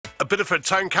Bideford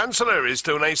Town Councillor is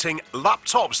donating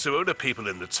laptops to older people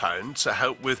in the town to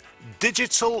help with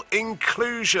digital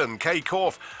inclusion. Kaye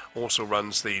Corfe also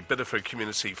runs the Bideford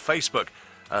Community Facebook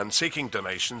and seeking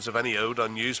donations of any old,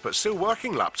 unused but still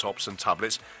working laptops and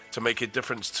tablets to make a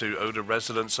difference to older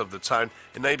residents of the town,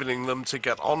 enabling them to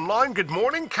get online. Good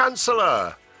morning,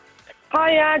 Councillor.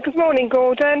 Hi, good morning,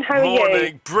 Gordon. How are you?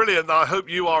 Morning. Brilliant. I hope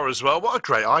you are as well. What a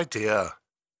great idea.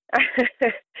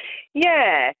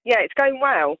 Yeah, it's going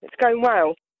well. It's going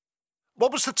well.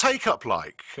 What was the take-up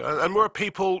like? And were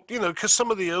people, because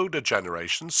some of the older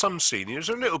generations, some seniors,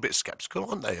 are a little bit sceptical,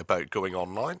 aren't they, about going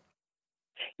online?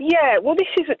 Yeah, well, this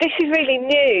is really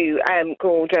new,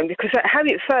 Gordon, because how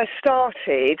it first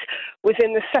started was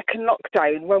in the second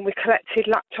lockdown when we collected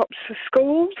laptops for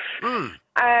schools.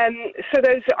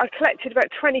 I collected about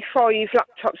 25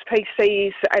 laptops,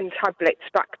 PCs and tablets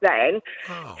back then,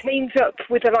 teamed up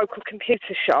with a local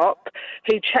computer shop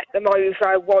who checked them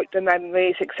over, wiped the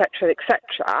memories, etc.,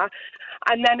 etc.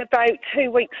 And then about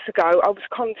 2 weeks ago, I was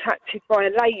contacted by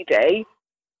a lady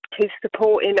who's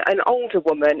supporting an older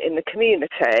woman in the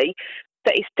community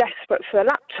that is desperate for a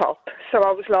laptop. So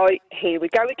I was like, here we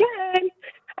go again.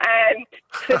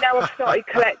 So now I've started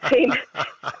collecting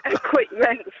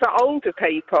equipment for older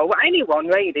people, anyone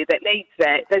really that needs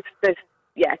it.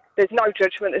 There's no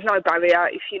judgment, there's no barrier.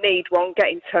 If you need one, get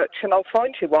in touch and I'll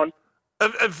find you one.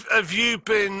 Have you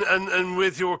been, and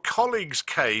with your colleagues,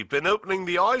 Kaye, been opening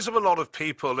the eyes of a lot of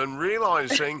people and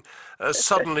realising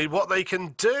suddenly what they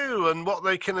can do and what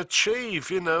they can achieve,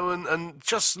 and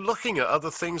just looking at other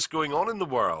things going on in the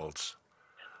world?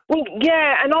 Well,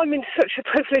 yeah, and I'm in such a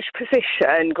privileged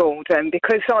position, Gordon,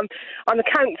 because I'm a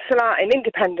councillor, an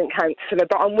independent councillor,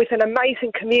 but I'm with an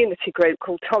amazing community group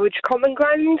called Cllr Kaye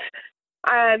Corfe.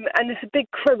 And there's a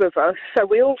big crew of us, so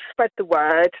we all spread the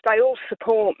word. They all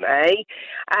support me.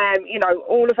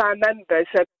 All of our members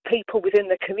are people within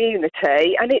the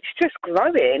community, and it's just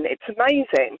growing. It's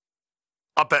amazing.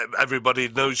 I bet everybody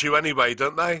knows you anyway,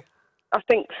 don't they? I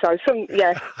think so.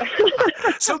 Yeah.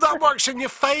 So that works in your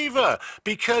favour,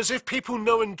 because if people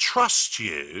know and trust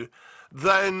you,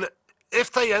 then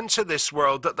if they enter this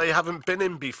world that they haven't been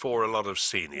in before, a lot of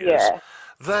seniors,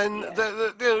 then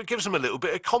it gives them a little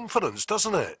bit of confidence,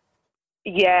 doesn't it?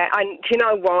 Yeah, and do you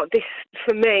know what?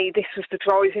 For me, this was the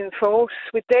driving force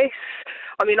with this.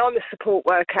 I mean, I'm a support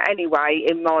worker anyway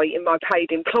in my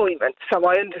paid employment, so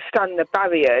I understand the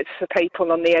barriers for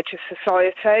people on the edge of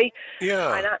society.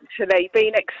 Yeah. And actually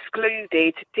being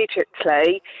excluded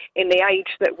digitally in the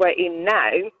age that we're in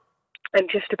now, and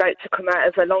just about to come out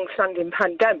of a long-standing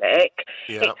pandemic,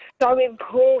 it's so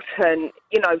important,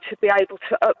 to be able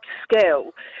to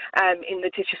upskill in the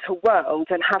digital world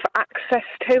and have access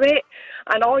to it.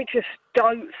 And I just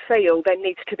don't feel there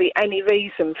needs to be any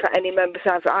reason for any members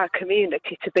of our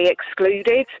community to be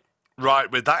excluded. Right,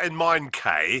 with that in mind,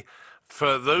 Kaye,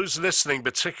 for those listening,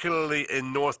 particularly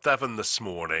in North Devon this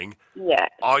morning,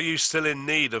 are you still in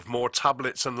need of more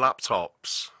tablets and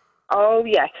laptops? Oh,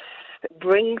 yes.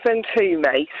 Bring them to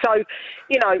me. So,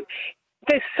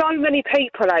 there's so many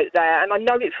people out there, and I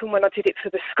know it from when I did it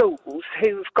for the schools,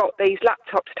 who've got these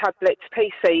laptops, tablets,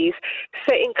 PCs,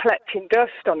 sitting collecting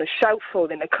dust on a shelf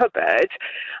or in a cupboard.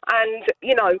 And,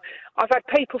 I've had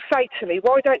people say to me,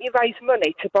 why don't you raise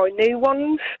money to buy new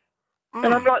ones?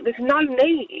 And I'm like, there's no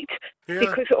need,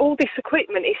 because all this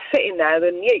equipment is sitting there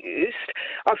unused.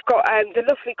 I've got the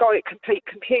lovely guy at Complete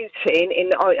Computing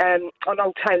on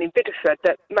Old Town in Bideford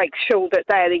that makes sure that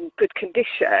they're in good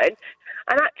condition.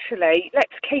 And actually,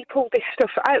 let's keep all this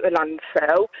stuff out of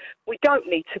landfill. We don't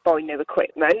need to buy new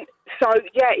equipment. So,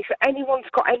 if anyone's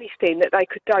got anything that they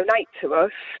could donate to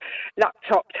us,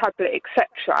 laptop, tablet,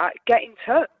 etc., get in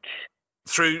touch.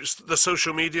 Through the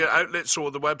social media outlets or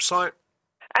the website?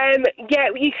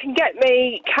 You can get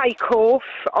me Kaye Corfe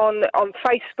on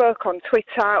Facebook, on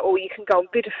Twitter, or you can go on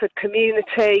Bideford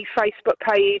Community Facebook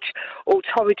page or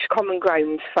Cllr Common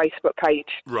Grounds Facebook page.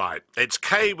 Right. It's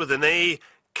Kaye with an E,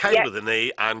 Kaye with an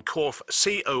E, and Corfe,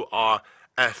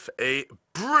 Corfe.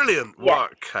 Brilliant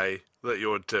work, Kaye, that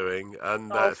you're doing.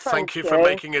 And thank you for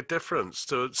making a difference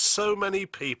to so many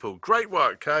people. Great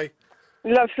work, Kaye.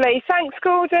 Lovely. Thanks,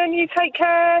 Gordon. You take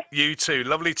care. You too.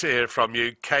 Lovely to hear from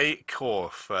you. Kaye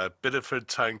Corfe, Bideford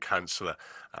Town Councillor,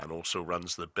 and also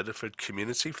runs the Bideford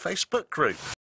Community Facebook group.